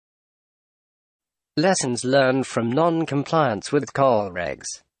Lessons learned from non-compliance with COLREGs.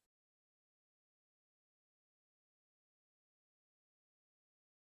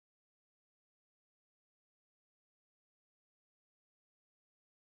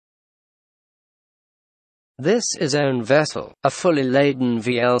 This is own vessel, a fully laden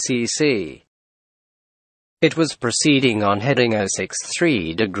VLCC. It was proceeding on heading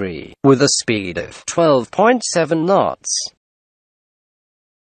 063 degree, with a speed of 12.7 knots.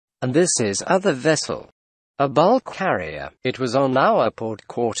 And this is other vessel, a bulk carrier. It was on our port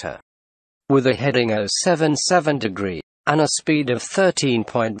quarter, with a heading 077 degree, and a speed of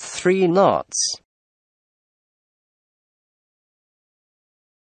 13.3 knots.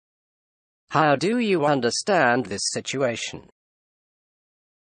 How do you understand this situation?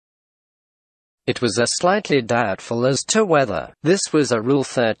 It was slightly doubtful as to whether this was a Rule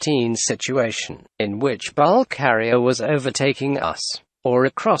 13 situation, in which bulk carrier was overtaking us, or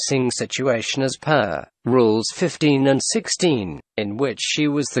a crossing situation as per Rules 15 and 16, in which she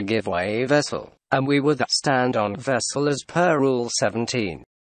was the giveway vessel, and we were the stand-on vessel as per Rule 17.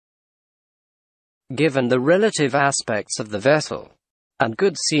 Given the relative aspects of the vessel, and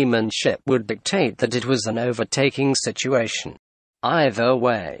good seamanship would dictate that it was an overtaking situation. Either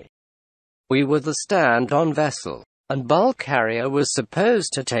way, we were the stand-on vessel, and bulk carrier was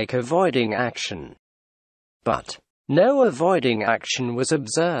supposed to take avoiding action. But no avoiding action was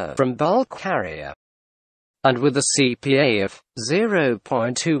observed from bulk carrier. And with a CPA of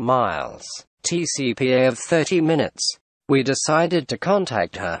 0.2 miles, TCPA of 30 minutes, we decided to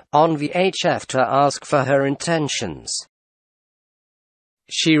contact her on VHF to ask for her intentions.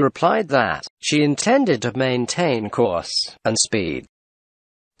 She replied that she intended to maintain course and speed.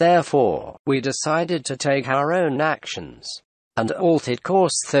 Therefore, we decided to take our own actions, and altered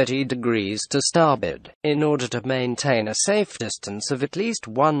course 30 degrees to starboard, in order to maintain a safe distance of at least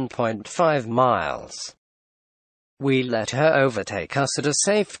 1.5 miles. We let her overtake us at a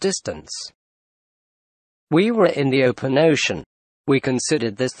safe distance. We were in the open ocean. We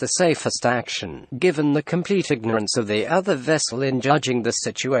considered this the safest action, given the complete ignorance of the other vessel in judging the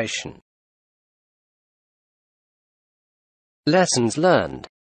situation. Lessons learned.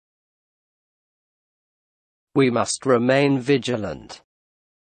 We must remain vigilant.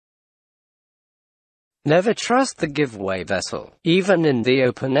 Never trust the giveaway vessel, even in the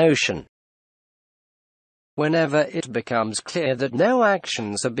open ocean. Whenever it becomes clear that no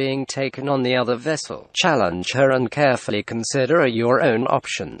actions are being taken on the other vessel, challenge her and carefully consider your own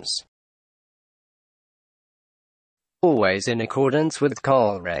options. Always in accordance with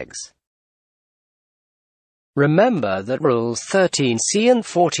COLREGs. Remember that Rules 13C and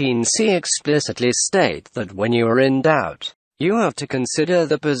 14C explicitly state that when you are in doubt, you have to consider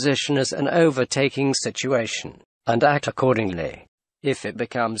the position as an overtaking situation, and act accordingly. If it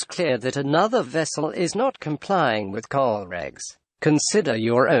becomes clear that another vessel is not complying with COLREGs, consider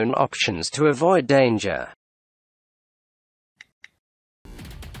your own options to avoid danger.